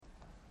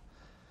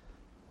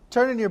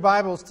Turn in your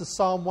Bibles to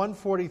Psalm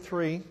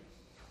 143,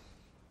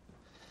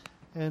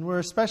 and we're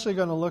especially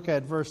going to look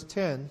at verse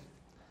 10.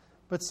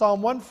 But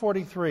Psalm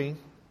 143,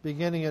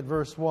 beginning at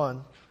verse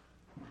 1.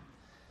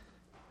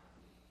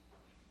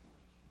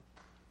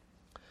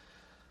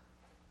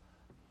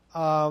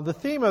 The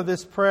theme of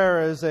this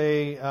prayer is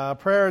a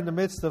prayer in the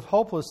midst of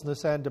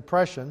hopelessness and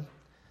depression.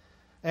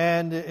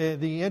 And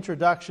the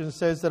introduction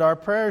says that our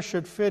prayer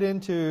should fit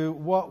into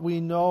what we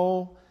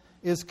know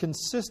is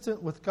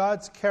consistent with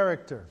God's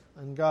character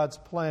and God's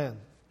plan.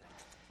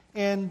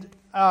 And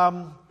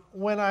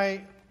when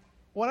I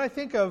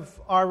think of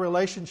our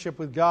relationship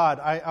with God,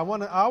 I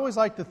always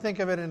like to think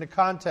of it in the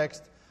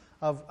context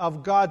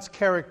of God's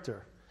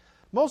character.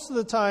 Most of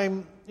the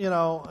time,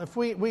 if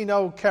we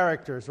know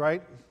characters,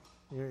 right?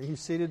 You're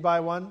seated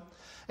by one.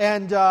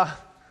 And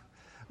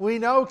we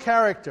know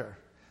character.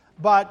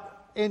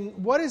 But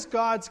what is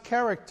God's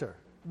character?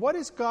 What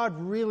is God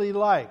really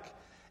like?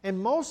 And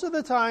most of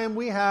the time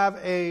we have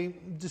a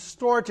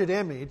distorted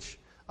image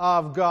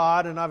of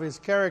God and of His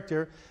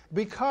character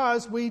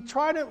because we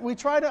try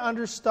to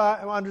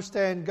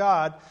understand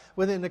God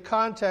within the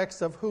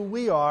context of who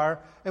we are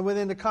and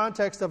within the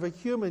context of a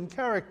human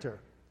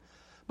character.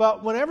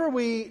 But whenever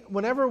we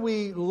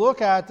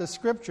look at the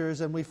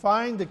Scriptures and we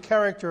find the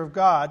character of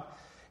God,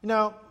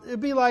 it'd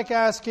be like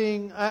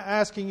asking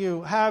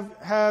you,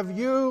 have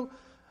you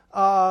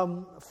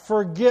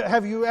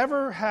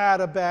ever had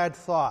a bad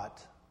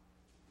thought?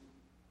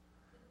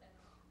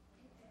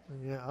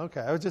 Yeah,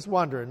 okay. I was just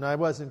wondering. I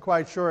wasn't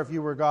quite sure if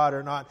you were God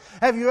or not.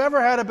 Have you ever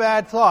had a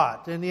bad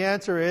thought? And the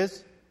answer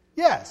is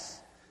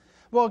yes.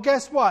 Well,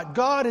 guess what?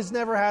 God has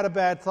never had a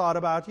bad thought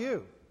about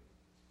you.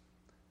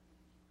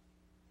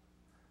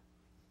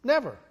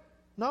 Never.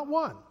 Not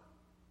one.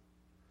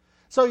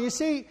 So you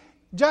see,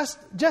 just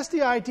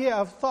the idea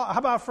of thought. How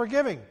about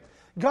forgiving?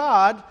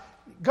 God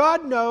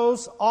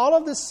knows all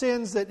of the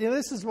sins that,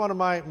 this is one of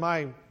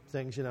my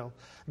things,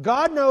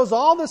 God knows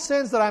all the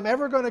sins that I'm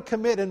ever going to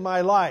commit in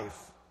my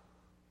life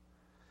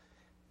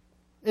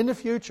in the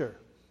future,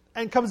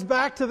 and comes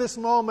back to this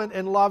moment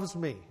and loves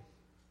me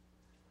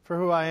for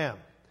who I am.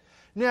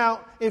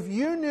 Now, if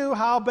you knew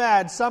how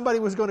bad somebody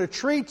was going to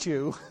treat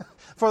you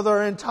for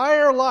their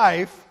entire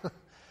life,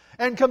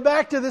 and come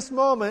back to this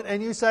moment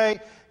and you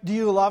say, do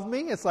you love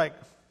me? It's like,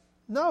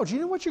 no. Do you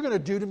know what you're going to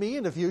do to me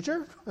in the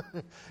future?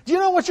 Do you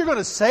know what you're going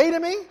to say to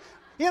me?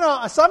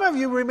 Some of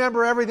you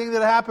remember everything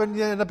that happened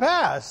in the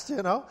past,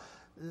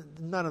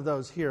 None of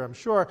those here, I'm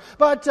sure.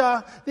 But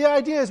the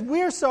idea is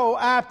we're so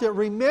apt at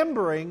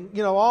remembering,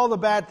 all the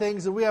bad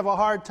things that we have a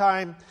hard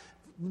time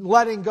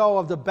letting go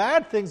of the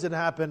bad things that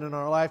happen in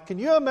our life. Can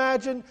you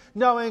imagine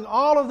knowing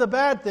all of the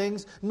bad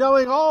things,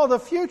 knowing all the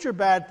future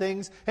bad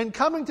things, and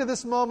coming to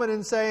this moment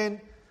and saying,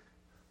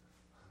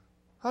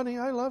 honey,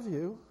 I love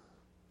you?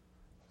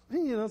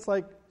 It's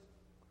like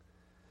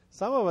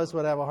some of us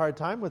would have a hard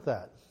time with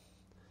that.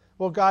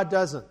 Well, God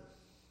doesn't.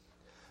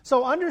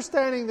 So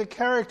understanding the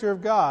character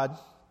of God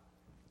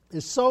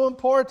is so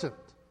important.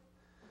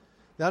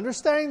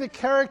 Understanding the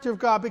character of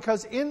God,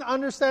 because in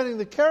understanding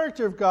the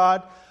character of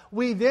God,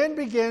 we then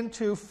begin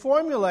to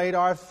formulate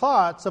our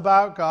thoughts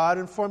about God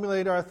and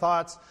formulate our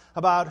thoughts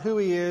about who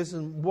He is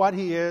and what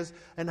He is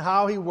and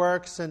how He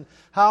works and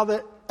how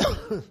the...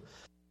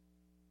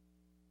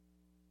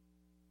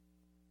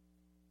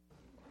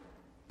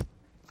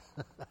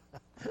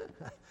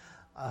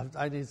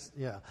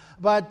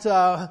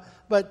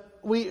 But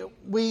we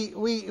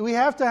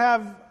have to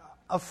have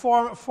a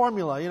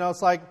formula.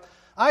 It's like,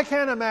 I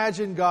can't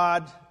imagine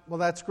God. Well,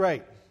 that's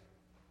great.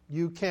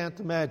 You can't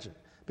imagine.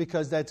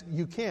 Because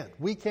you can't.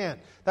 We can't.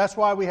 That's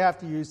why we have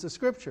to use the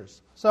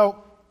Scriptures.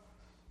 So,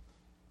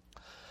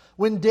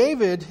 when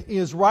David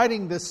is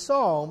writing this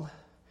psalm,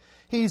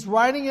 he's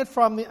writing it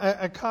from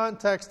a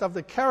context of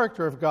the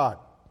character of God.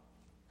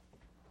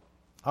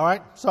 All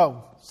right?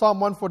 So, Psalm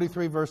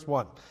 143, verse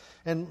 1.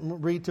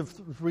 And read to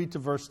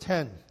verse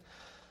 10.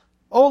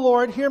 O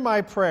Lord, hear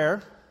my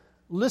prayer.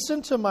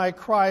 Listen to my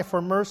cry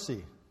for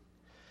mercy.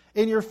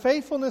 In your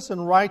faithfulness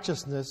and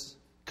righteousness,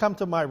 come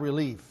to my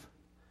relief.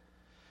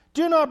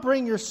 Do not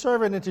bring your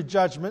servant into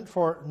judgment,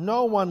 for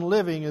no one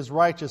living is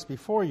righteous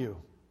before you.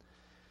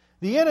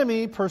 The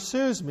enemy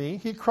pursues me.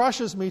 He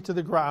crushes me to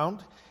the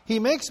ground. He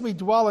makes me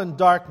dwell in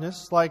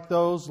darkness like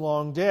those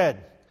long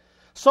dead.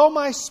 So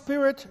my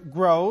spirit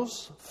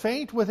grows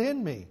faint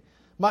within me.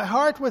 My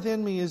heart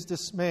within me is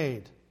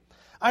dismayed.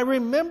 I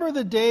remember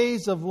the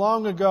days of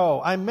long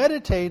ago. I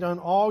meditate on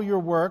all your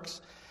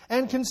works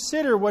and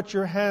consider what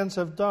your hands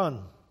have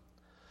done.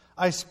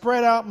 I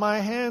spread out my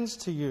hands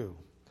to you.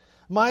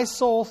 My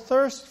soul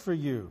thirsts for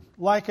you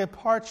like a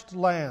parched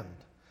land.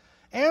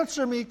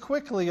 Answer me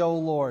quickly, O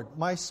Lord.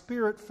 My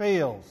spirit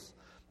fails.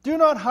 Do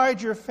not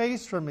hide your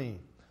face from me,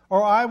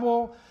 or I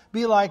will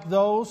be like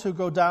those who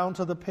go down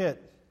to the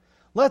pit.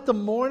 Let the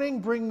morning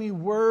bring me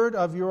word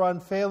of your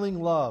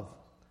unfailing love,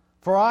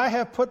 for I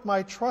have put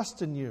my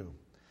trust in you.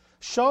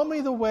 Show me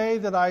the way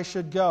that I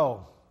should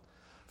go,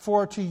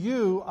 for to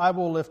you I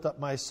will lift up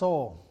my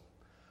soul.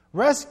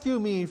 Rescue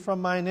me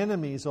from mine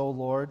enemies, O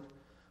Lord,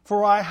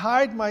 for I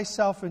hide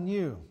myself in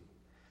you.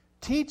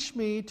 Teach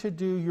me to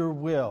do your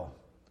will.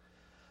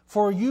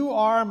 For you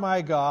are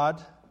my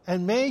God,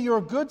 and may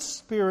your good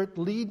spirit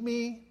lead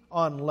me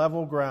on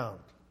level ground.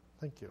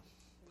 Thank you.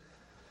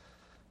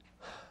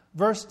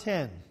 Verse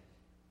 10.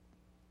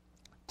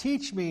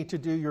 Teach me to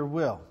do your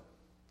will.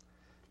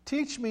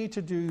 Teach me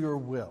to do your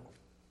will.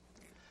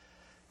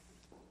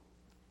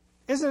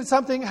 Isn't it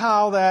something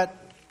how that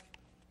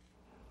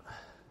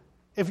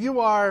if you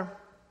are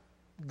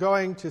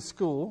going to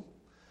school,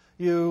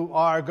 you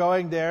are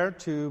going there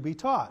to be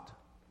taught.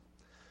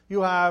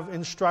 You have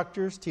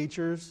instructors,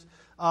 teachers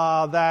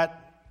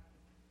that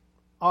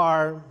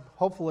are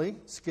hopefully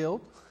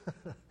skilled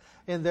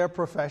in their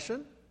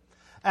profession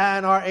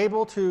and are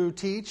able to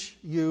teach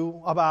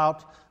you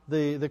about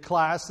the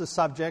class, the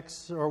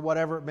subjects, or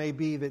whatever it may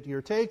be that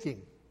you're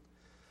taking.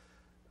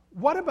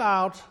 What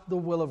about the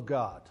will of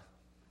God?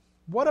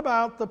 What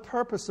about the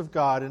purpose of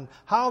God and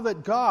how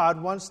that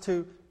God wants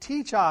to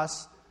teach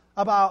us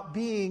about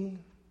being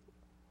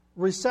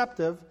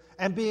receptive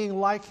and being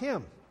like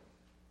Him?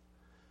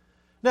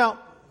 Now,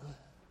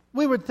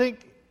 we would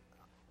think,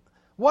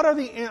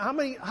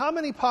 how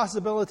many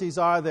possibilities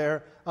are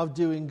there of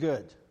doing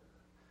good?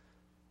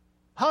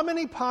 How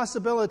many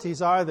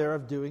possibilities are there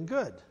of doing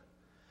good?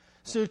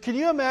 So can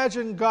you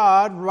imagine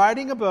God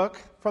writing a book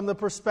from the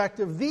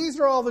perspective, these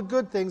are all the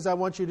good things I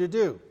want you to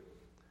do?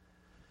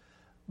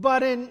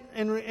 But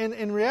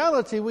in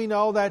reality, we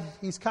know that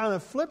He's kind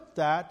of flipped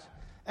that,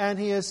 and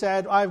He has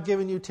said, I've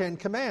given you 10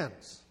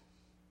 commands.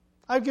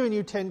 I've given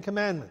you 10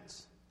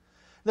 commandments.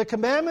 The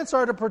commandments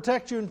are to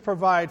protect you and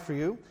provide for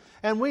you.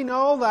 And we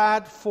know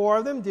that 4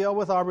 of them deal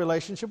with our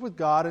relationship with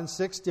God, and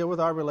 6 deal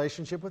with our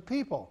relationship with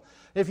people.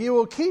 If you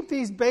will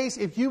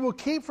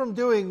keep from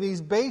doing these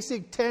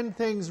basic 10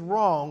 things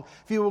wrong,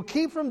 if you will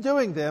keep from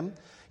doing them,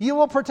 you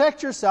will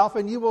protect yourself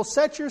and you will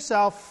set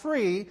yourself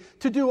free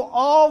to do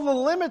all the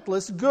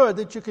limitless good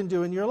that you can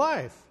do in your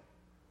life.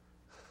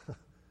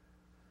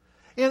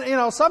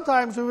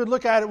 Sometimes we would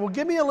look at it, well,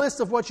 give me a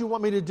list of what you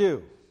want me to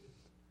do.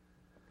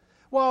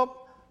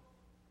 Well,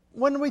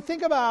 when we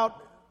think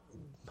about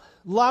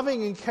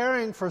loving and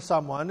caring for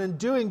someone and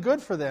doing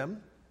good for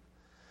them,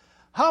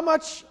 how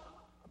much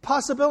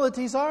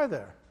possibilities are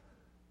there?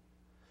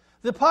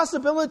 The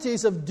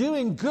possibilities of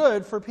doing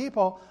good for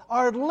people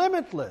are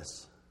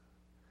limitless.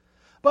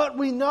 But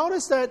we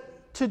notice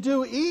that to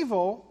do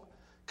evil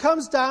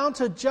comes down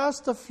to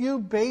just a few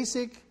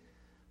basic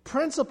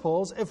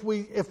principles. If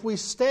we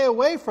stay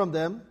away from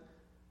them,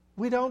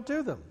 we don't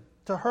do them,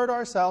 to hurt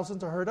ourselves and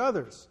to hurt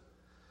others.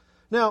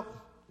 Now,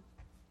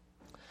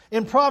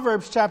 in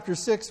Proverbs chapter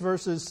 6,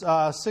 verses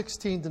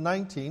 16 to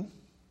 19,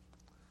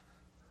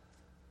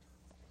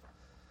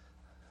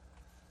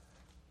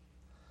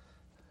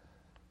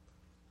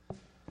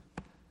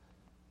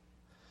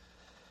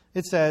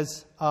 it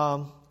says,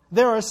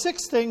 there are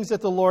 6 things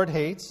that the Lord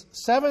hates,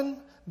 7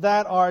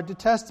 that are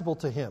detestable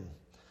to Him.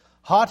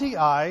 Haughty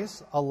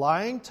eyes, a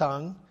lying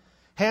tongue,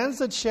 hands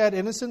that shed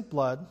innocent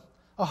blood,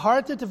 a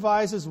heart that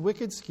devises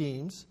wicked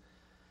schemes,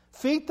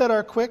 feet that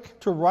are quick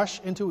to rush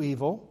into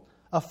evil,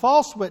 a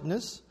false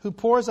witness who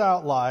pours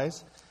out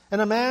lies, and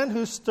a man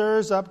who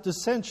stirs up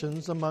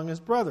dissensions among his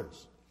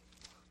brothers.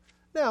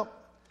 Now,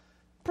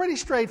 pretty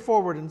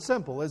straightforward and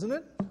simple, isn't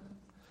it?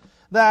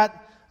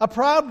 That a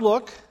proud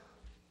look,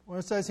 where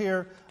it says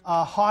here,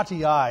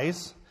 haughty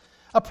eyes,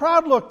 a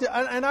proud look,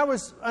 and I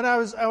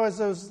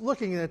was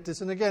looking at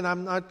this, and again,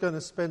 I'm not going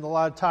to spend a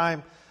lot of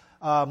time.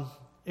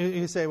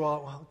 You say,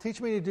 well,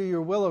 teach me to do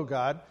your will, O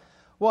God.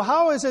 Well,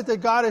 how is it that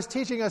God is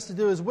teaching us to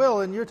do His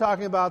will, and you're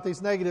talking about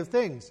these negative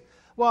things?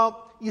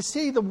 Well, you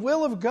see, the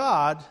will of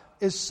God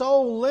is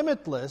so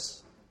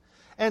limitless,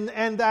 and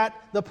that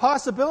the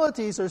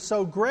possibilities are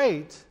so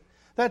great,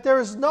 that there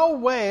is no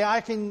way I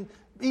can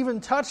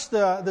even touch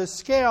the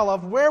scale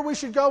of where we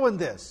should go in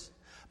this.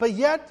 But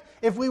yet,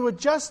 if we would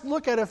just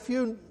look at a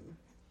few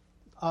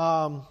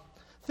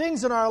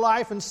things in our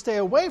life and stay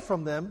away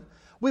from them,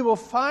 we will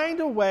find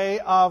a way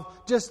of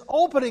just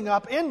opening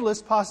up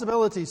endless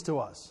possibilities to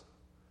us.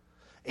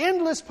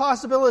 Endless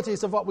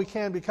possibilities of what we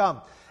can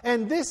become.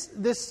 And this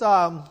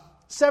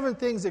 7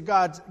 things that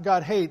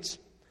God hates,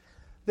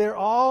 they're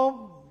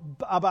all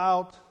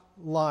about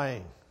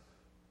lying.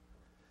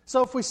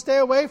 So if we stay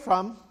away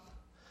from,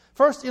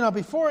 first,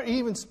 before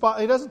he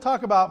doesn't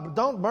talk about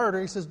don't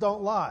murder, he says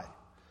don't lie.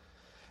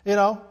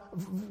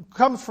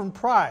 Comes from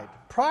pride.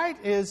 Pride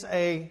is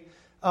a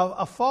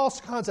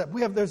false concept.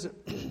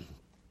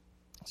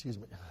 Excuse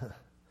me.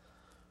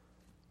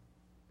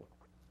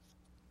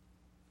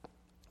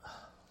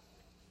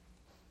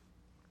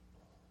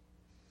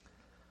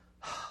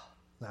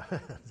 No,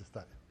 just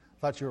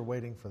thought you were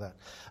waiting for that.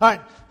 All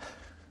right.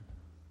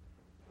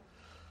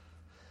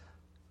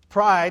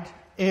 Pride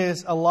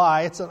is a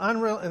lie.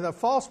 The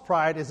false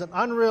pride is an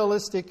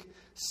unrealistic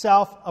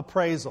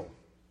self-appraisal,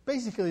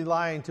 basically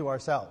lying to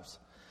ourselves.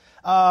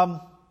 Then,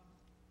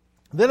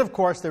 of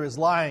course, there is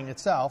lying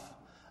itself,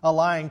 a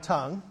lying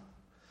tongue.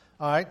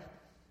 All right.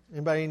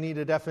 Anybody need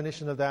a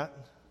definition of that?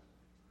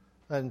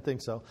 I didn't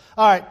think so.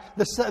 All right.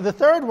 The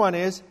third one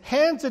is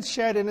hands that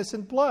shed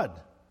innocent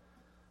blood.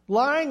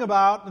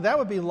 That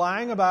would be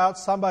lying about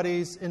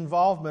somebody's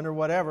involvement or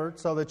whatever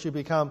so that you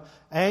become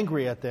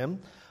angry at them.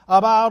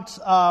 About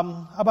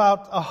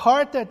a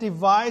heart that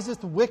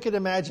deviseth wicked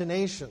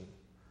imagination,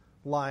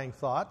 lying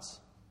thoughts.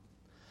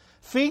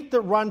 Feet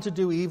that run to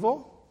do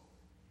evil,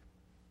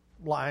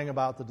 lying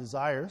about the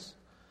desires.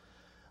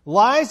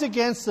 Lies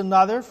against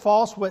another,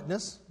 false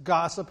witness,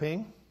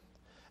 gossiping.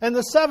 And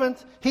the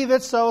seventh, he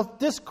that soweth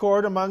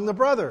discord among the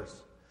brothers.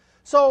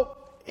 So,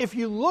 if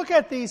you look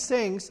at these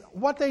things,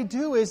 what they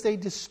do is they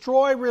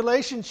destroy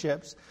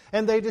relationships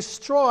and they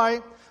destroy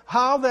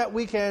how that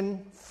we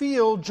can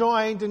feel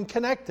joined and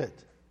connected.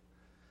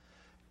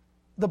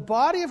 The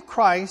body of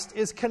Christ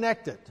is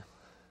connected.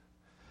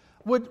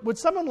 Would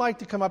someone like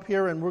to come up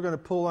here and we're going to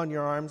pull on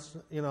your arms,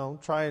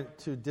 try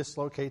to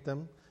dislocate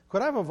them?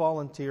 Could I have a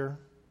volunteer?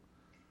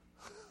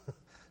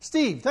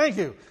 Steve, thank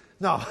you.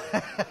 No.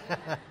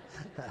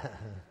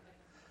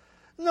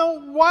 No,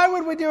 why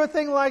would we do a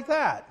thing like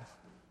that?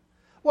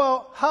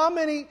 Well, how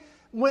many,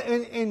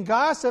 in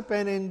gossip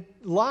and in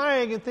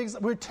lying and things,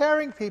 we're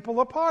tearing people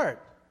apart.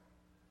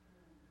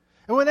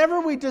 And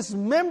whenever we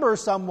dismember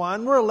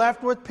someone, we're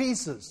left with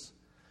pieces.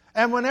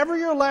 And whenever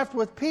you're left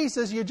with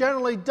pieces, you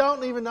generally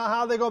don't even know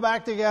how they go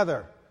back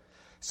together.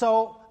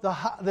 So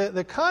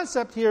the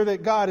concept here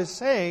that God is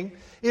saying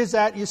is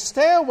that you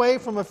stay away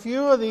from a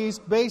few of these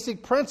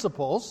basic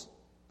principles,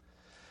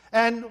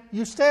 and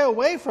you stay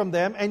away from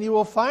them, and you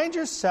will find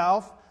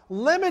yourself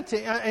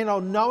limiting,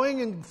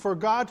 knowing and for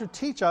God to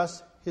teach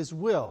us His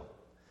will.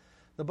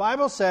 The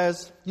Bible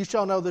says, you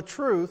shall know the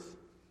truth,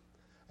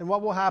 and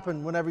what will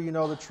happen whenever you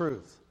know the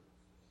truth?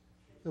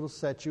 It will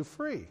set you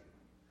free.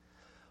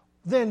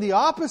 Then the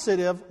opposite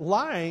of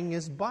lying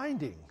is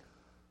binding.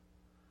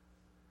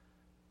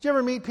 Do you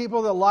ever meet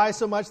people that lie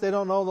so much they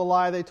don't know the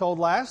lie they told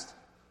last?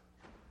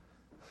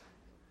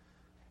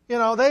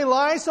 They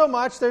lie so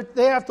much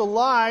they have to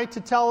lie to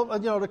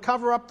to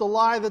cover up the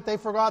lie that they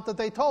forgot that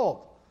they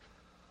told.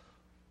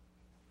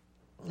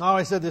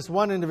 I said this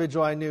one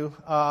individual I knew,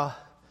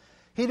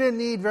 he didn't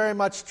need very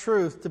much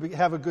truth to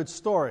have a good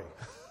story.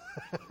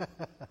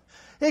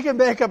 He could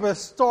make up a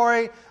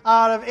story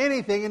out of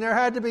anything, and there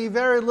had to be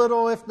very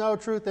little, if no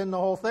truth in the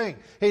whole thing.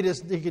 He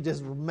could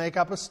just make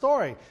up a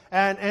story,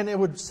 and it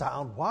would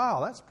sound,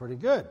 wow, that's pretty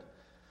good.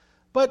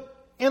 But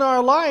in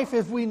our life,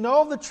 if we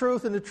know the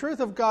truth and the truth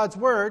of God's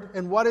Word,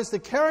 and what is the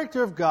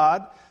character of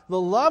God,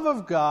 the love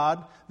of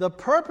God, the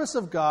purpose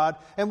of God,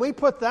 and we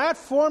put that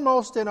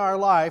foremost in our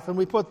life, and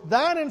we put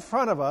that in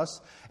front of us,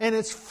 and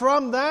it's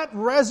from that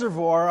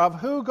reservoir of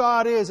who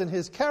God is and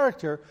His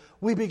character,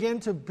 we begin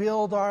to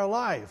build our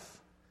life.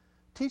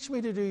 Teach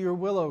me to do your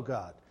will, O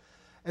God.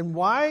 And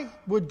why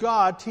would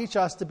God teach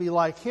us to be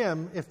like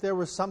Him if there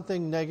was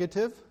something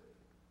negative,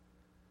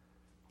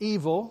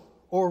 evil,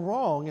 or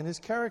wrong in His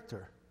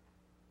character?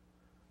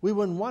 We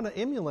wouldn't want to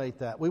emulate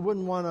that. We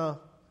wouldn't want to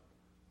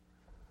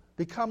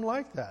become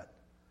like that.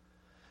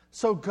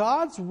 So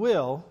God's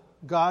will,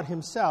 God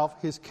Himself,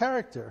 His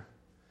character,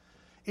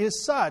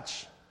 is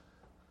such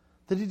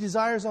that He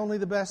desires only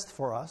the best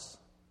for us.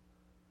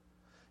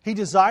 He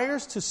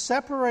desires to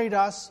separate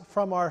us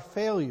from our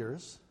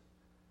failures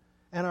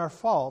and our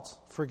faults,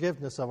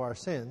 forgiveness of our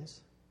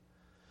sins.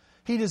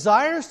 He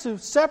desires to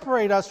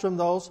separate us from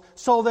those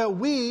so that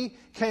we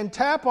can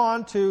tap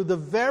onto the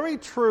very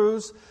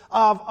truths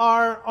of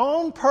our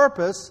own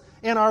purpose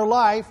in our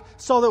life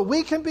so that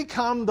we can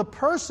become the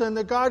person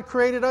that God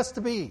created us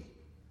to be.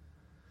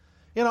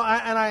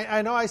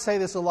 I know I say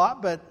this a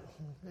lot, but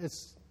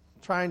it's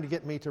trying to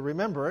get me to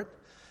remember it,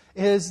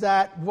 is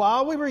that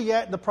while we were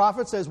yet, the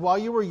prophet says, while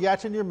you were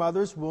yet in your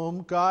mother's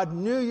womb, God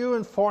knew you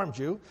and formed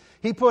you.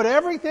 He put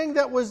everything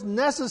that was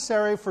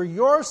necessary for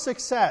your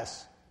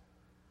success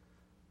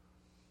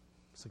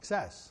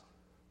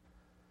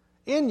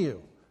in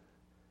you.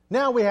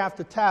 Now we have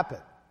to tap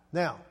it.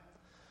 Now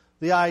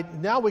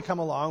we come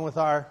along with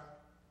our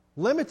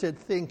limited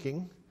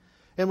thinking,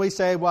 and we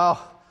say,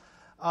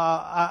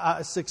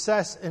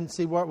 success, and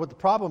see what the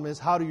problem is.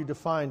 How do you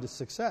define the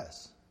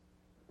success?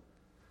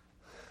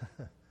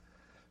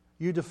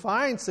 You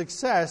define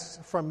success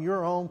from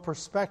your own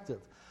perspective.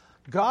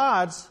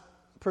 God's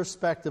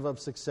perspective of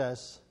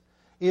success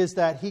is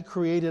that He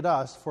created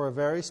us for a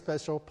very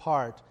special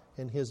part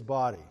in His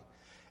body.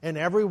 And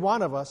every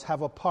one of us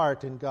have a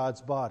part in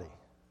God's body.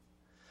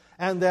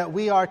 And that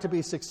we are to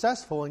be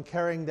successful in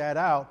carrying that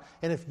out.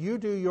 And I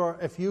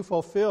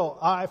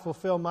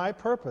fulfill my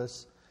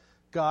purpose,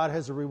 God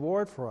has a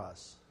reward for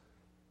us.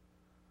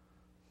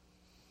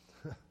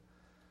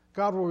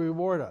 God will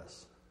reward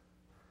us.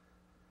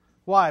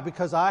 Why?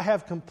 Because I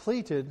have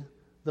completed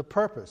the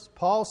purpose.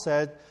 Paul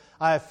said,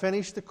 I have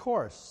finished the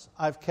course.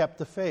 I've kept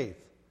the faith.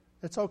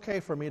 It's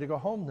okay for me to go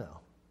home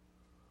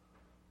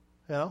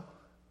now.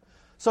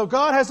 So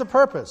God has a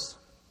purpose.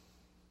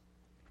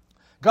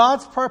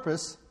 God's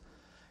purpose,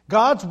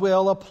 God's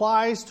will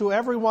applies to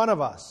every one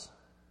of us.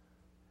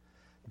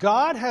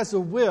 God has a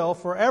will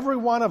for every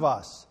one of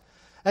us.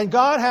 And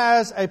God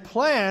has a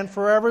plan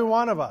for every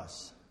one of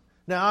us.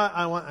 Now,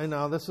 I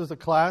know this is a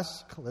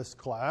class.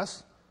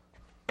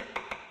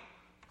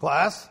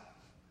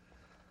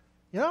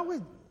 I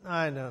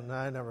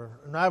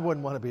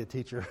wouldn't want to be a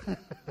teacher.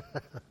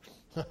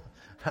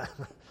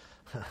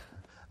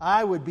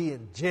 I would be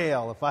in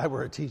jail if I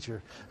were a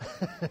teacher.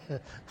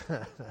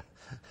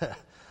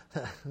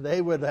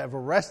 They would have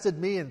arrested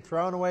me and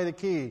thrown away the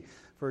key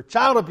for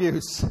child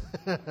abuse.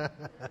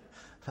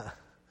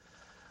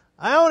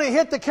 I only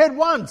hit the kid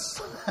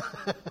once.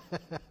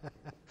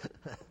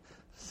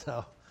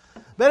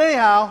 But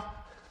anyhow,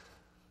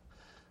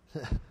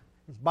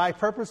 my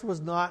purpose was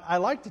not, I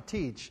like to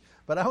teach,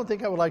 but I don't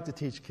think I would like to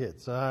teach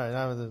kids. All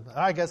right,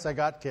 I guess I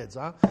got kids,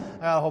 huh? I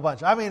got a whole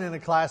bunch. I mean, in a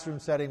classroom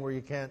setting where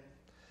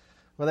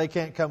they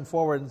can't come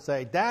forward and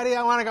say, Daddy,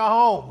 I want to go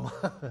home.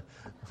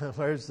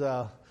 Where's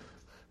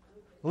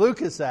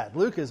Lucas at?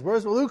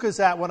 Where's Lucas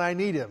at when I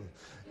need him?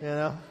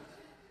 Yeah,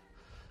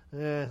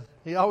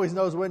 he always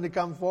knows when to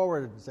come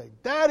forward and say,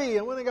 Daddy,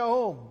 I want to go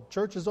home.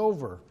 Church is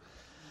over.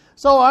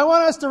 So I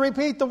want us to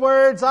repeat the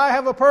words, I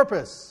have a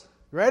purpose.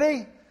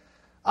 Ready?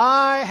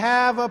 I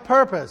have a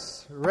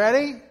purpose.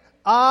 Ready?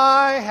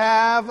 I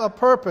have a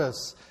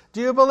purpose.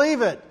 Do you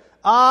believe it?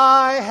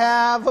 I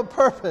have a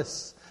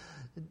purpose.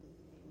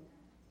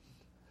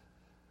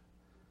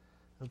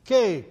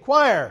 Okay,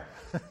 choir.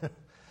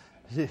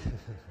 He's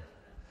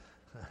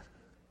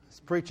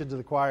preaching to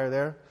the choir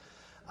there.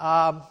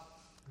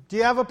 Do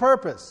you have a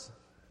purpose?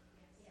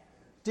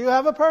 Do you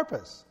have a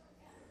purpose?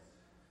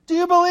 Do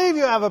you believe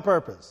you have a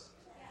purpose?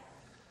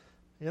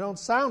 You don't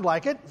sound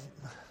like it.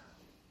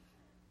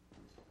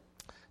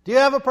 Do you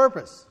have a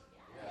purpose?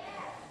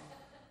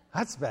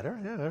 That's better.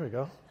 Yeah, there we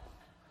go.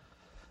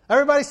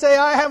 Everybody say,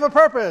 I have a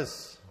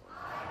purpose.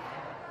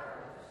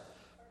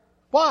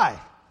 Why?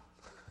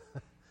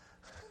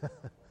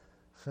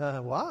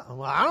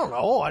 Well, I don't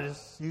know.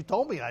 You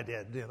told me I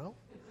did,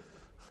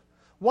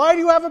 Why do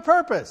you have a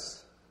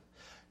purpose?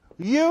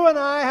 You and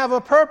I have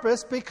a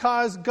purpose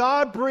because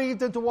God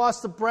breathed into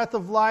us the breath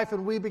of life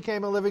and we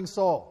became a living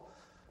soul.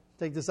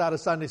 Take this out of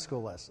Sunday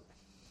school lesson.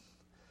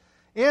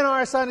 In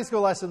our Sunday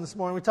school lesson this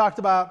morning, we talked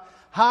about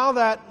how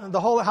the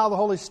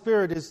Holy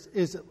Spirit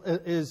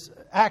is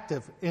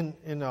active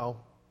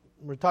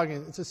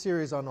it's a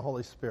series on the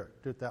Holy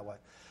Spirit. Do it that way.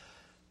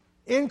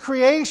 In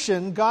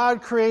creation,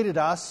 God created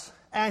us,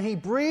 and He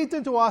breathed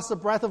into us the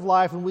breath of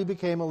life, and we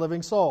became a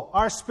living soul.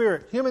 Our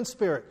spirit, human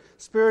spirit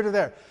are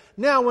there.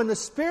 Now, when the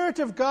Spirit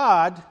of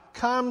God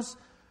comes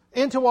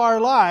into our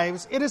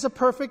lives, it is a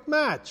perfect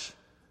match.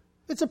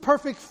 It's a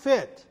perfect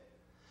fit.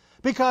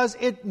 Because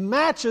it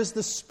matches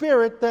the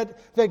spirit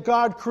that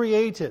God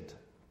created.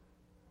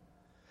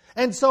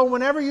 And so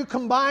whenever you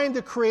combine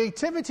the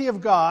creativity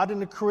of God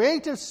and the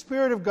creative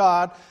spirit of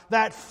God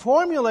that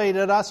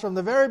formulated us from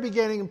the very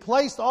beginning and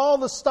placed all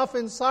the stuff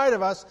inside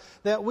of us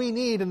that we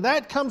need, and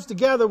that comes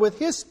together with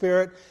His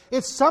Spirit,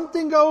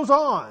 something goes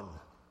on.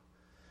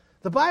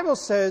 The Bible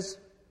says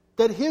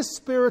that His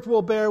Spirit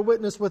will bear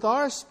witness with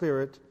our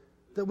spirit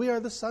that we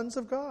are the sons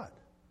of God,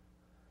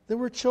 that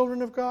we're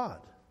children of God.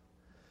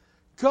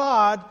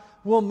 God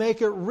will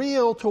make it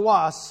real to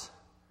us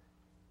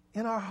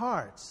in our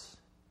hearts.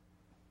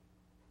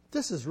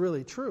 This is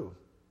really true.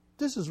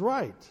 This is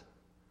right.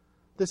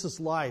 This is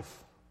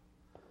life.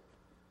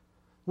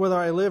 Whether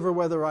I live or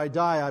whether I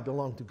die, I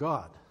belong to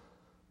God.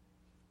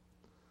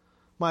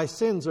 My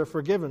sins are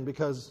forgiven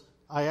because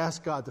I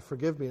ask God to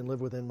forgive me and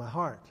live within my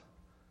heart.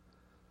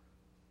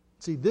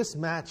 See, this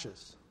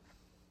matches.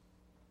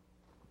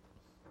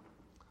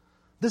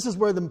 This is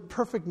where the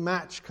perfect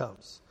match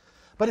comes.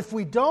 But if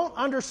we don't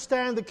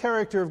understand the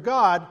character of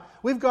God,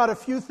 we've got a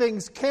few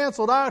things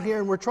canceled out here,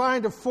 and we're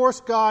trying to force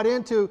God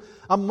into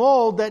a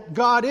mold that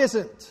God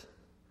isn't.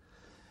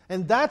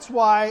 And that's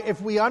why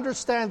if we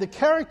understand the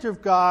character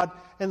of God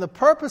and the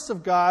purpose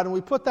of God, and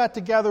we put that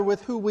together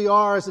with who we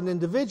are as an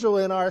individual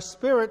in our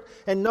spirit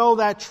and know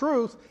that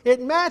truth, it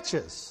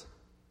matches.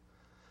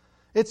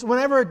 It's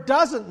whenever it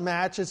doesn't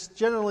match, it's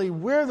generally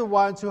we're the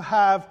ones who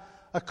have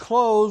a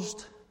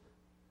closed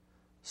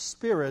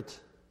spirit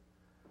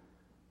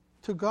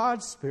to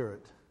God's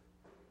Spirit.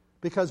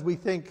 Because we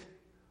think,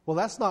 well,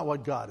 that's not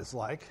what God is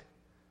like.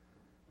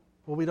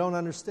 Well, we don't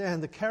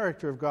understand the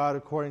character of God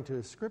according to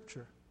His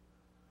Scripture.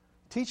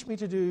 Teach me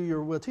to do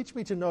your will. Teach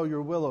me to know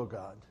your will, O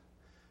God.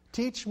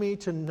 Teach me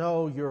to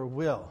know your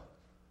will.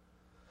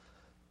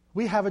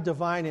 We have a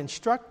divine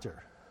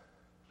instructor.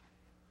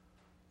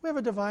 We have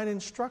a divine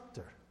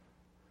instructor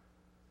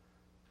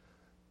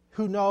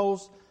who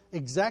knows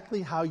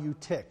exactly how you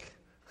tick.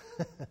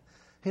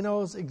 He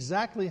knows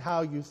exactly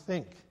how you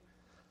think.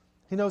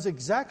 He knows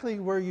exactly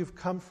where you've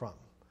come from,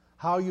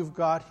 how you've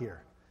got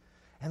here.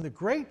 And the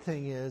great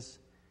thing is,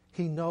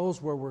 He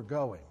knows where we're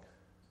going.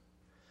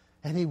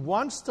 And He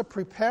wants to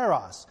prepare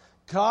us.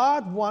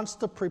 God wants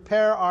to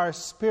prepare our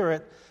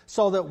spirit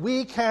so that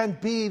we can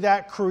be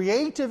that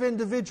creative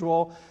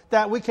individual,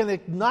 that we can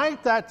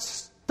ignite that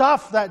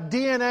stuff, that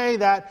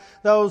DNA,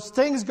 those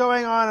things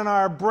going on in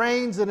our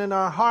brains and in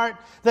our heart,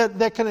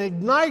 that can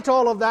ignite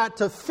all of that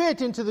to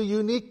fit into the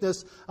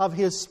uniqueness of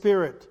His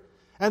Spirit.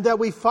 And that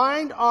we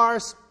find our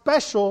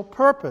special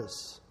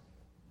purpose.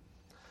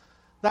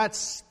 That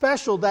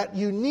special, that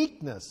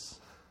uniqueness.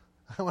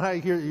 When I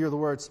hear the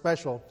word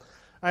special,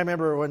 I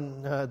remember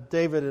when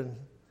David and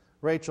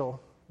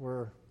Rachel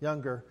were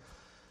younger.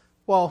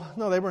 Well,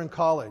 no, they were in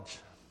college.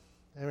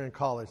 They were in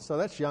college, so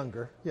that's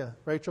younger. Yeah,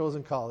 Rachel was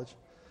in college.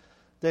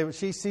 David,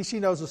 she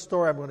knows the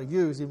story I'm going to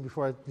use even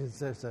before I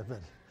say that, but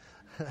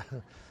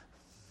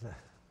it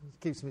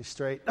keeps me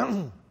straight.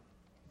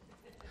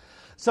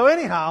 So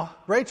anyhow,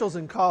 Rachel's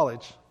in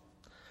college,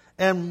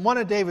 and one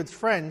of David's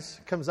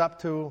friends comes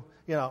up to,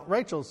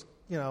 Rachel's,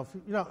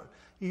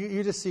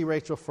 you just see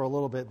Rachel for a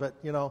little bit, but,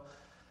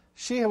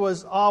 she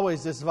was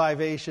always this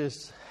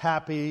vivacious,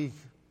 happy,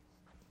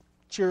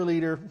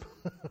 cheerleader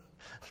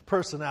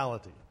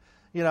personality,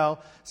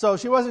 So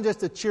she wasn't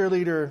just a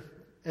cheerleader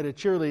at a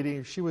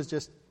cheerleading, she was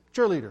just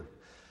cheerleader.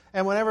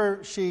 And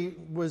whenever she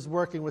was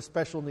working with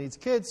special needs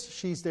kids,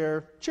 she's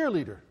their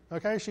cheerleader,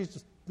 okay? She's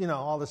just,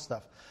 all this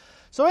stuff.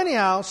 So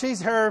anyhow,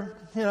 she's her,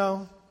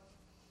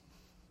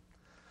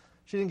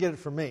 she didn't get it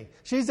from me.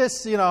 She's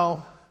this,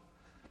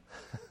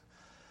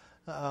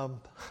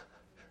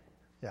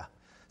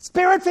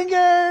 spirit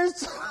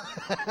fingers!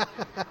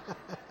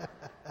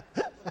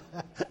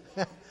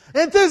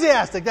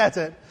 Enthusiastic, that's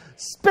it.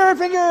 Spirit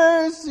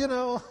fingers,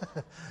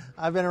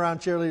 I've been around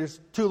cheerleaders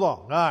too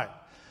long. All right.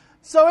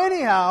 So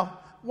anyhow,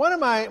 one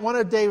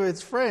of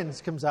David's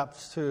friends comes up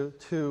to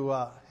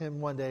him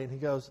one day and he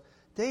goes,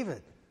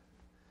 David,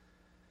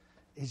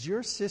 is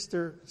your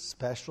sister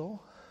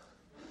special?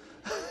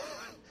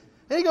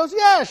 And he goes,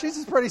 yeah,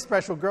 she's a pretty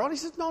special girl. And he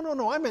says,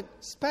 no, I meant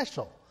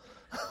special.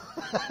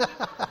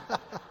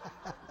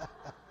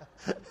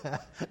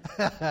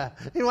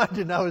 He wanted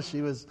to know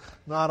she was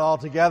not all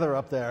together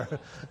up there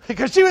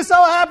because she was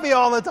so happy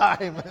all the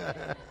time.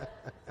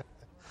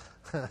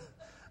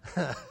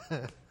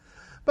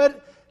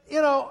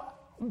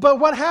 But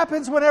what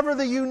happens whenever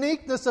the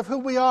uniqueness of who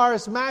we are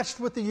is matched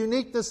with the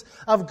uniqueness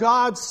of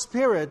God's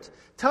Spirit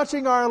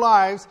touching our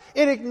lives,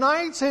 it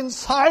ignites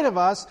inside of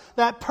us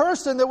that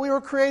person that we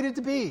were created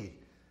to be.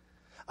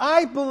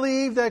 I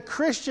believe that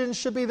Christians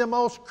should be the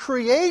most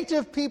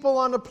creative people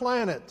on the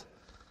planet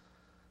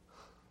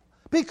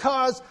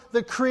because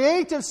the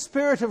creative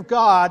Spirit of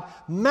God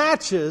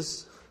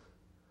matches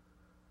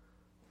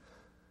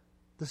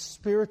the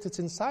Spirit that's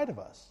inside of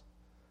us.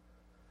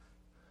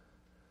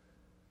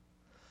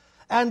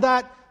 And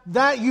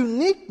that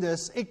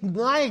uniqueness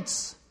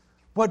ignites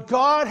what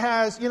God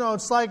has,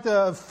 it's like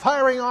the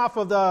firing off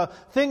of the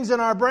things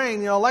in our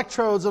brain,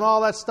 electrodes and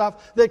all that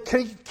stuff that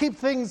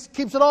keeps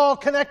it all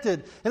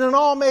connected and it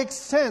all makes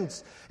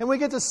sense. And we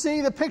get to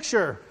see the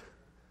picture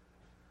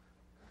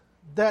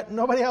that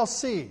nobody else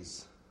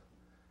sees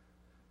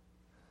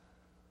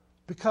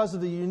because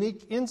of the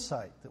unique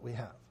insight that we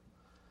have.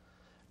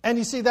 And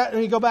you see that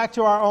when you go back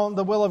to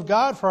the will of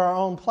God for our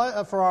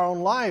own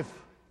life.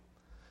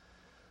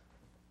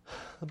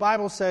 The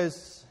Bible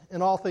says,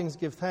 in all things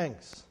give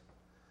thanks.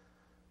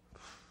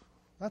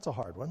 That's a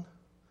hard one.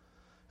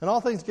 In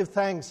all things give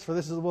thanks, for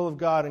this is the will of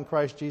God in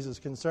Christ Jesus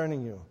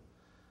concerning you.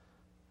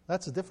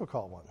 That's a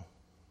difficult one.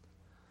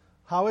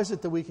 How is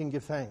it that we can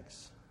give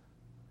thanks?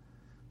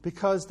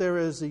 Because there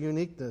is a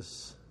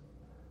uniqueness,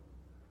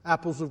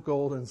 apples of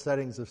gold and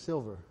settings of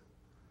silver.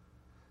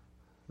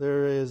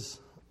 There is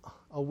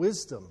a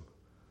wisdom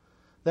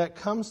that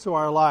comes to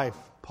our life.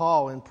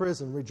 Paul in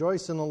prison,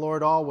 rejoice in the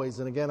Lord always,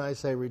 and again I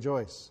say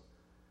rejoice.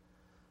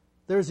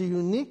 There's a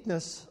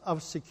uniqueness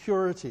of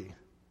security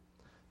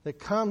that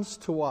comes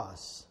to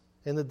us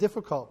in the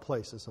difficult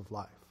places of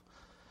life.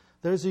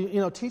 There's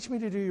teach me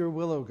to do your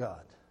will, O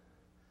God.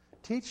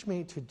 Teach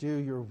me to do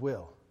your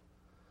will.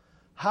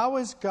 How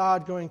is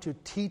God going to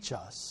teach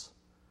us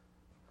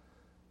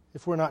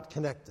if we're not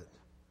connected?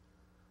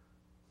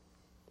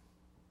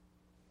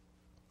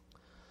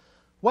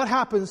 What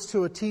happens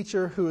to a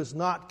teacher who is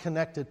not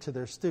connected to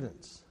their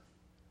students?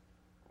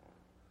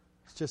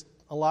 It's just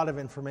a lot of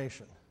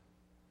information.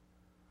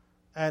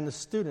 And the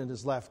student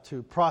is left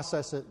to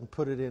process it and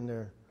put it in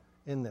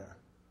there.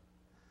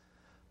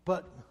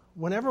 But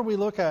whenever we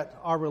look at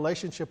our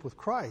relationship with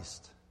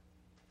Christ,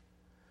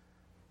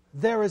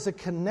 there is a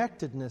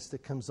connectedness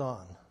that comes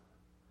on.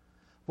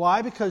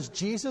 Why? Because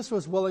Jesus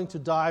was willing to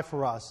die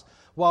for us.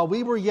 While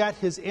we were yet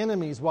his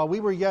enemies, while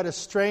we were yet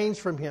estranged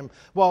from him,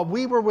 while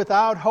we were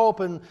without hope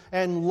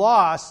and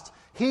lost,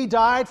 he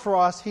died for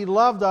us, he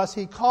loved us,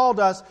 he called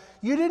us.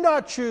 You did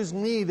not choose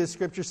me, the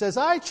scripture says.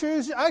 I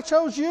chose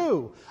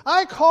you.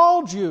 I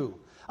called you.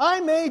 I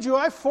made you.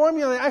 I formed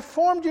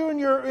you in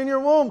your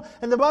womb,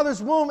 in the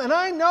mother's womb, and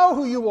I know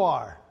who you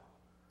are.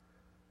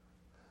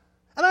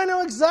 And I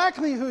know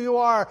exactly who you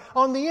are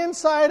on the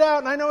inside out,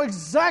 and I know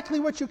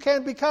exactly what you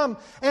can become.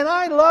 And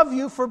I love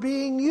you for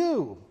being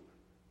you.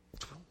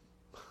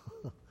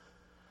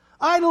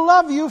 I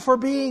love you for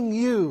being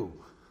you.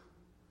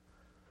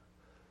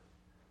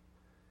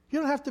 You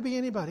don't have to be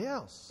anybody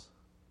else.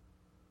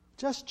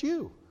 Just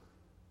you.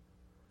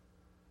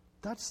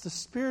 That's the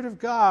Spirit of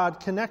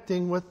God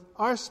connecting with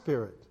our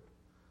spirit.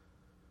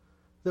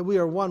 That we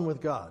are one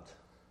with God.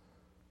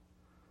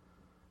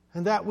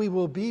 And that we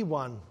will be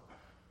one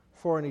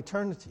for an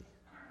eternity.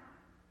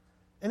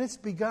 And it's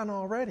begun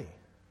already.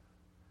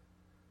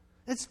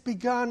 It's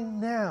begun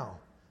now.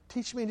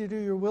 Teach me to do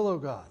your will, O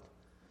God.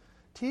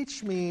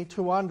 Teach me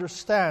to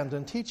understand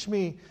and teach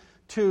me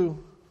to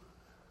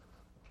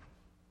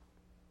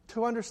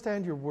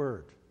understand your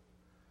word,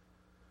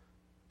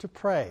 to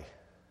pray.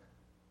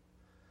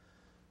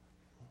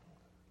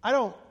 I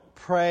don't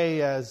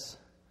pray as,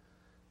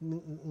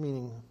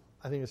 meaning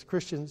I think as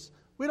Christians,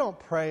 we don't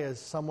pray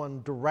as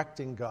someone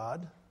directing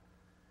God.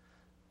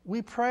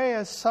 We pray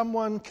as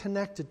someone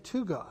connected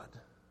to God.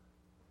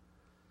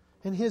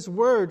 And His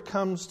Word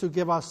comes to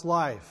give us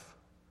life.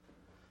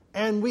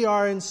 And we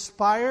are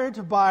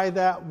inspired by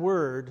that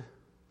Word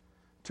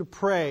to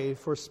pray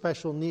for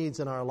special needs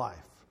in our life.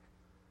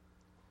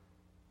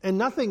 And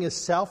nothing is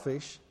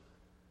selfish.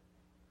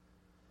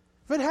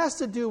 If it has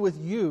to do with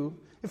you,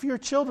 if your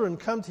children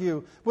come to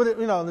you,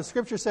 the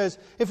Scripture says,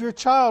 if your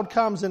child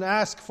comes and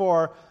asks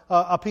for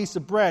a piece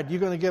of bread, you're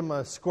going to give them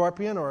a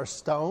scorpion or a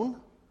stone?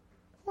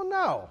 Well,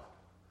 no.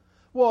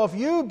 Well, if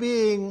you,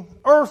 being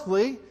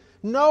earthly,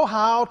 know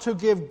how to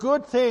give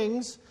good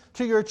things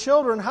to your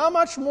children, how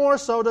much more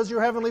so does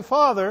your Heavenly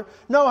Father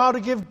know how to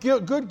give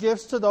good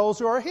gifts to those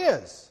who are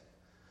His?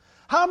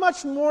 How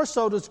much more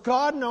so does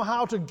God know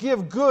how to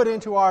give good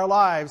into our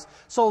lives?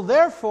 So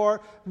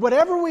therefore,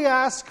 whatever we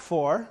ask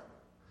for,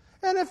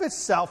 and if it's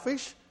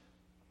selfish,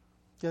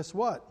 guess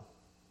what?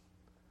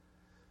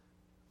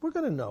 We're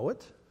going to know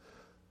it.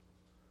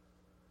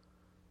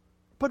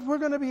 But we're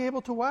going to be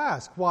able to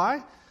ask.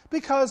 Why?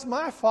 Because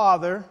my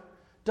Father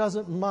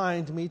doesn't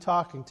mind me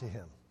talking to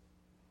Him.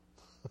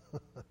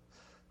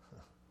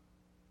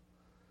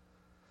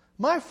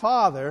 My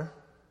Father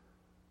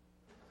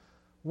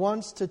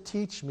wants to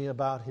teach me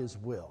about His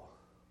will.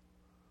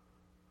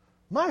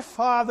 My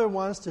Father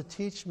wants to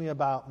teach me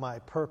about my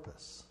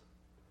purpose.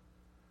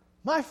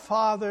 My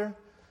Father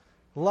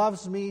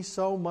loves me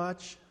so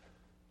much,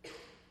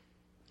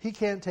 He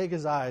can't take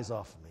His eyes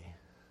off of me.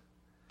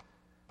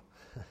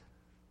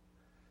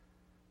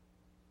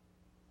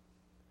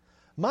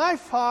 My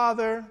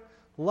Father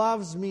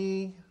loves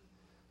me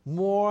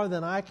more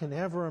than I can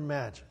ever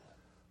imagine.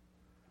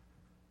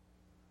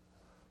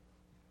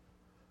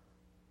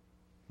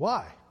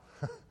 Why?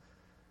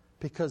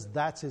 Because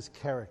that's His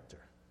character.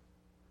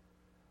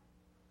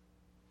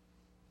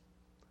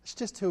 It's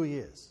just who He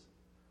is.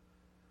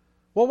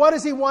 Well, what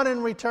does He want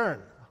in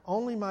return?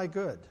 Only my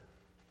good.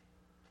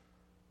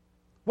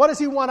 What does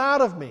He want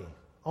out of me?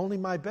 Only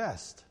my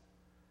best.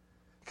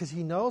 Because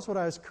He knows what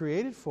I was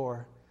created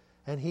for,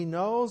 and He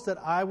knows that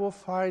I will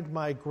find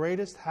my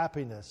greatest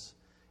happiness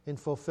in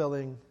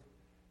fulfilling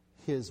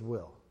His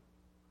will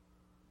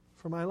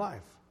for my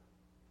life.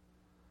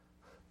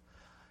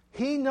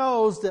 He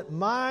knows that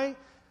my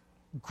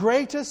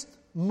greatest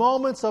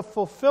moments of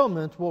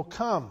fulfillment will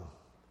come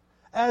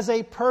as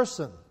a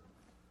person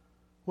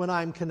when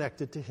I'm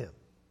connected to Him.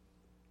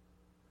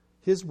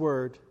 His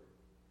Word,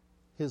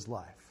 His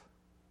life.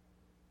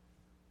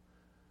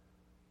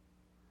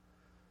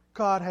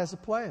 God has a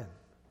plan.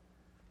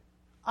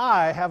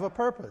 I have a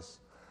purpose.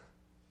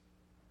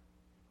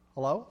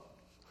 Hello?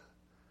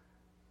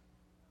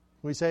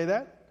 We say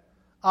that?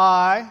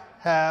 I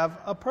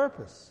have a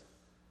purpose.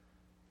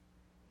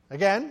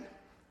 Again?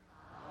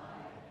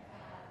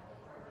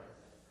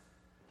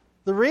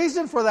 The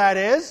reason for that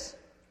is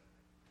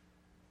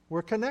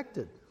we're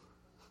connected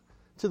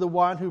to the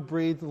one who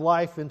breathed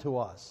life into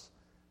us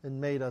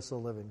and made us a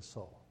living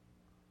soul.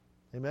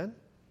 Amen?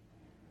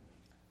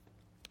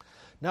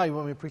 Now you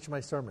want me to preach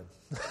my sermon.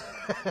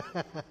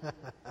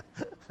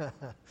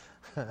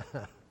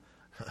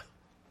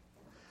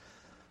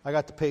 I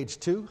got to page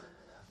 2.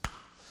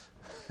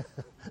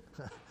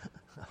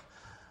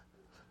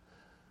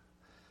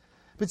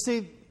 But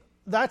see,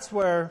 that's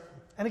where,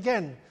 and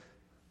again,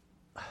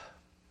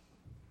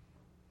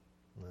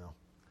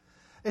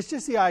 it's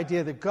just the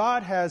idea that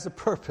God has a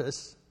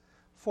purpose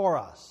for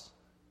us.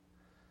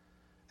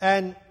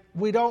 And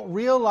we don't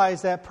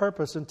realize that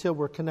purpose until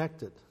we're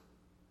connected.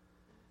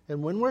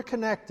 And when we're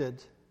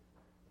connected,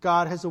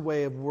 God has a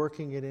way of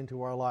working it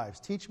into our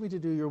lives. Teach me to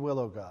do your will,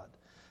 O God.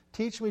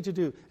 Teach me to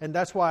do, and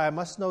that's why I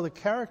must know the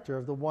character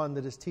of the one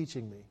that is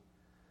teaching me.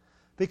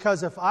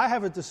 Because if I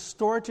have a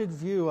distorted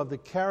view of the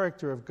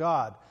character of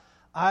God,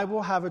 I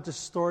will have a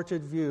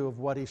distorted view of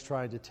what He's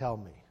trying to tell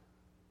me.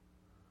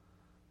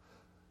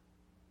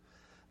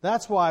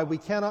 That's why we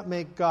cannot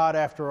make God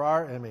after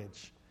our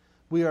image.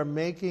 We are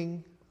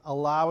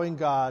allowing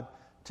God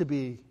to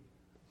be,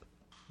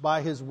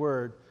 by His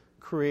Word,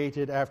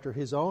 created after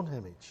His own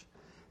image.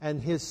 And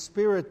His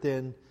Spirit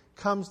then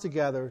comes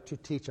together to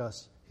teach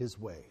us His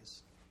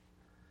ways.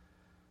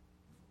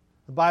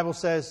 The Bible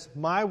says,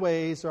 my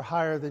ways are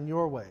higher than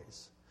your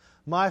ways.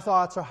 My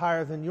thoughts are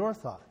higher than your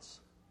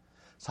thoughts.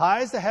 As high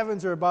as the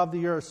heavens are above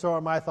the earth, so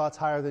are my thoughts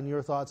higher than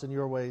your thoughts, and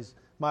your ways,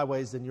 my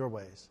ways than your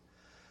ways.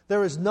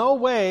 There is no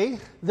way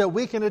that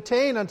we can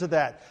attain unto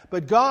that.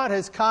 But God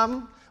has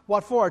come,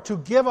 what for? To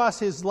give us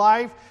His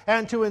life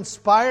and to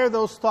inspire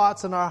those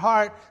thoughts in our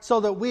heart so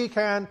that we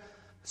can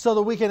so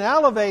that we can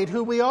elevate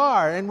who we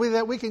are and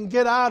that we can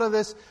get out of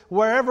this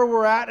wherever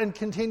we're at and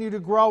continue to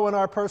grow in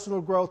our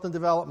personal growth and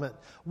development.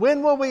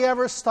 When will we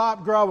ever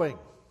stop growing?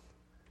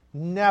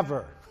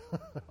 Never.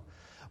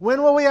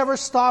 When will we ever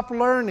stop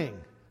learning?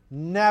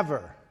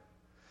 Never.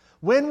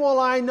 When will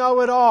I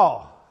know it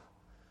all?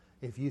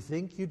 If you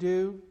think you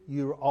do,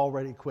 you're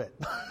already quit.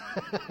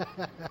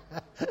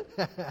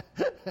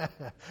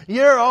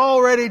 You're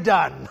already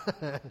done.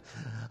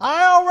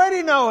 I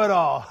already know it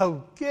all.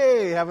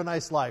 Okay, have a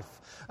nice life.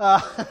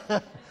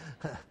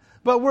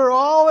 But we're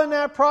all in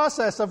that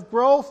process of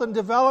growth and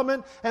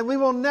development, and we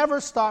will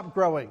never stop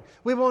growing.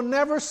 We will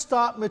never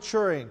stop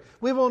maturing.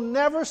 We will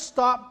never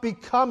stop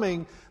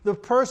becoming the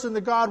person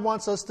that God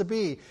wants us to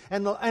be.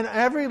 And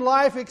every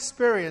life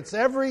experience,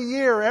 every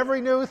year, every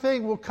new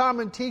thing will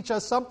come and teach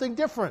us something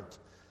different.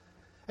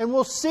 And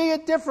we'll see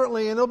it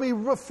differently, and it'll be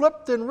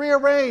flipped and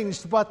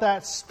rearranged, but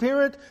that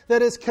spirit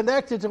that is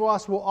connected to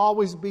us will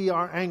always be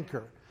our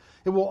anchor.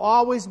 It will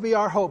always be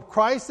our hope.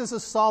 Christ is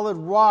a solid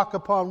rock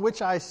upon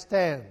which I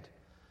stand.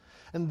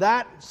 And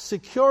that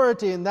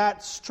security and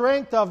that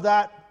strength of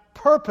that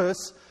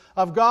purpose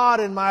of God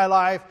in my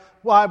life,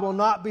 well, I will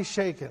not be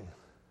shaken.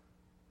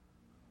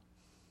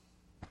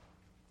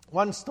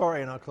 One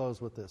story, and I'll close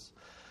with this.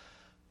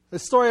 The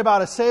story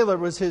about a sailor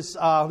was his,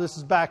 this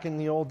is back in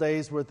the old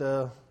days with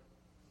the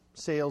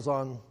sails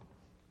on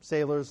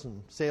sailors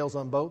and sails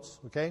on boats,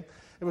 okay?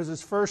 It was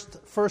his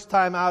first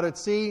time out at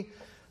sea,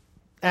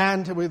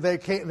 and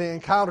they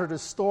encountered a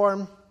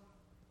storm.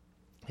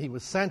 He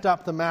was sent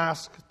up the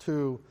mast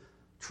to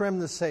trim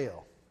the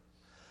sail.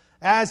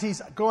 As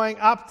he's going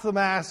up the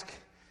mast,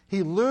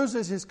 he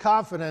loses his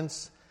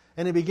confidence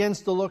and he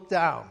begins to look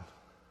down.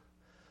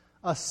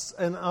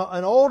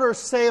 An older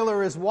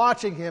sailor is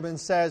watching him and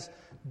says,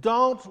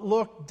 "Don't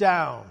look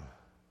down.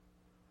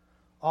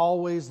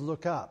 Always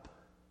look up.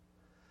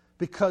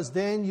 Because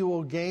then you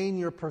will gain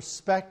your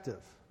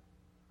perspective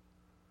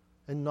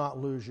and not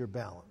lose your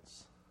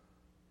balance."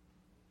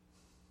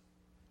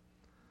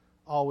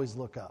 Always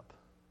look up.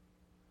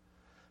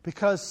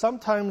 Because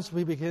sometimes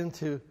we begin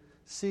to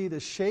see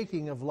the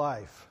shaking of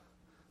life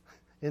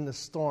in the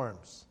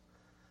storms.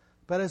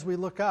 But as we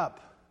look up,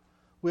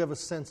 we have a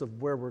sense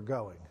of where we're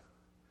going.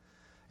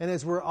 And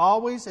as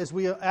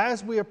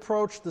we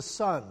approach the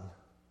sun,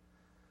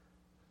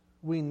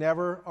 we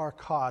never are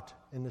caught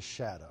in the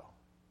shadow.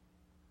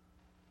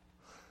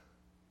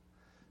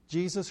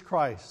 Jesus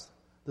Christ,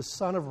 the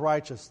Son of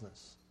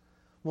Righteousness,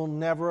 will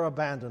never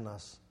abandon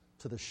us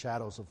to the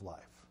shadows of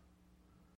life.